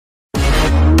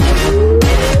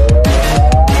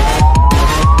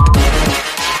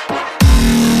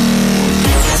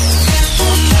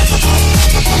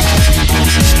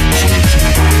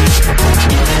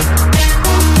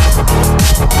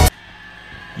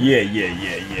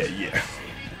Yeah.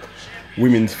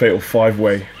 Women's fatal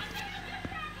 5-way.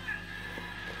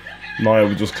 Nia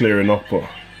was just clearing up, but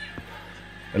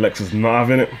Alexa's not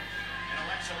having it.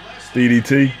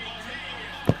 DDT.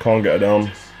 Can't get her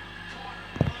down.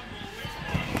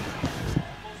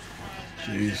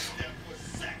 Jeez.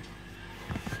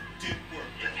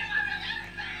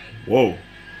 Whoa.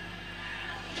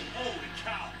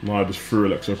 Nia just threw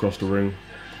Alexa across the ring.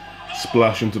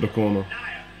 Splash into the corner.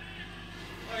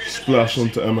 Splash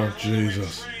onto Emma.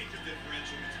 Jesus.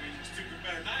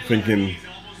 Thinking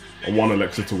I want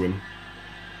Alexa to win.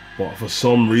 But for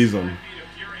some reason,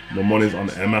 my money's on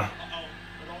Emma.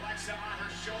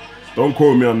 Don't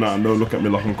quote me on that and don't look at me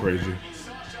like I'm crazy.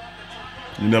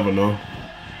 You never know.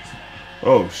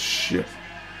 Oh shit.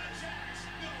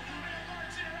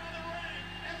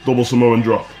 Double Samoan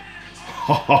drop.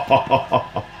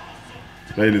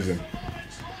 Bailey's in.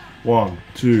 1,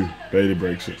 2. Bailey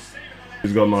breaks it.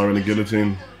 He's got Nia in the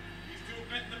guillotine.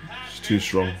 She's too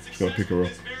strong. She's gonna pick her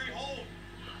up.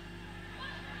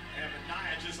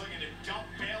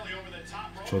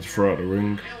 Tries to throw out the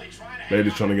ring.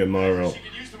 Bailey's trying to get Nia out.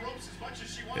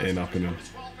 It ain't happening.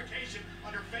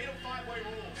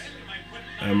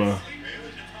 Emma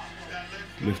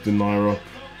lifting Nia up.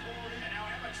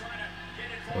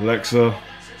 Alexa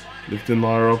lifting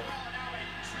Nia up.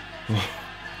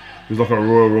 It was like a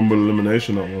Royal Rumble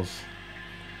elimination that was.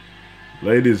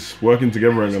 Ladies, working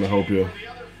together ain't gonna help you.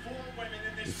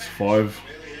 It's 5.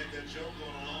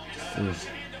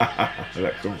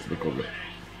 Alexa wants to cover.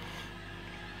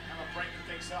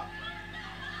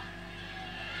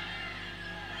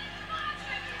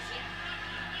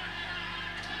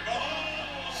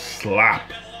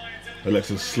 Slap.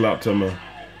 Alexa slapped Emma.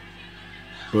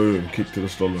 Boom, kick to the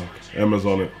stomach. Emma's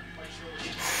on it.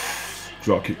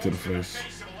 Drop kick to the face.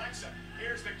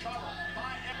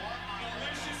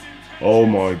 Oh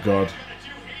my god.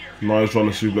 Nia's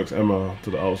trying to suplex Emma to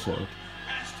the outside.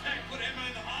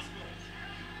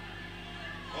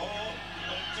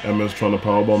 Emma's trying to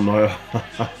powerbomb Nia.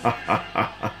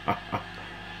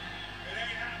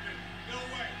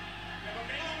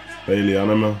 Bailey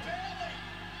and Emma.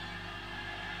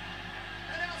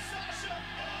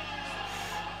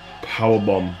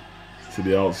 Powerbomb to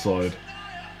the outside.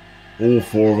 All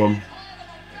 4 of them.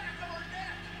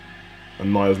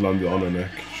 And Nia's landed on her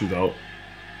neck. She's out.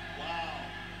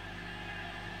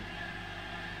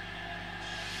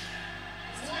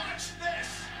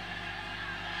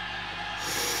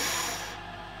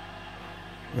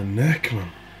 Her neck,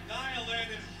 man. Nia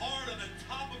landed hard on the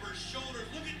top of her shoulders.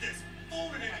 Look at this.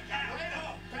 Folded in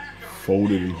half.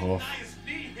 Folded in half. Nia's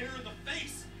knee hit her in the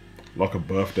face. Like a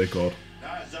birthday card.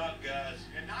 Nia's out, guys.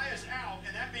 And Nia's out,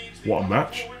 and that means what a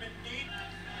match.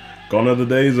 Gone are the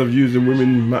days of using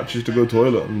women matches to go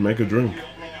toilet and make a drink.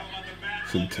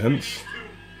 It's intense.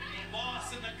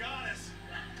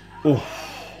 Oh.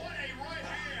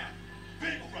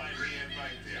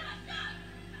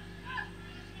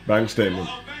 Bank statement.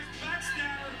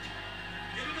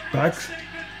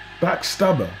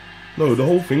 Backstabber. No, the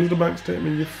whole thing's the bank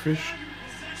statement, you fish.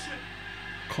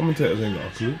 Commentators ain't got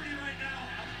a clue.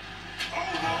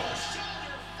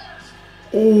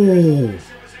 Oh.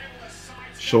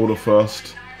 Shoulder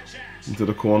first. Into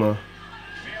the corner.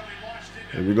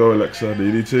 Here we go, Alexa.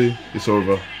 DDT. It's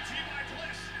over.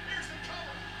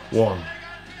 1,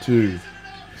 2.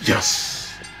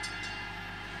 Yes.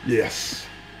 Yes.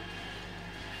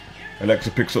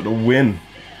 Alexa picks up the win.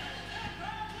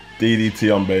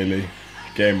 DDT on Bailey.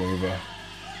 Game over.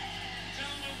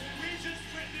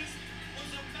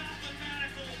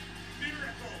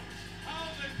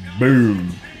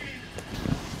 Boom.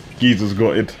 Geezer's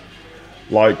got it.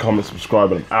 Like, comment,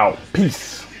 subscribe, and I'm out.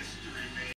 Peace.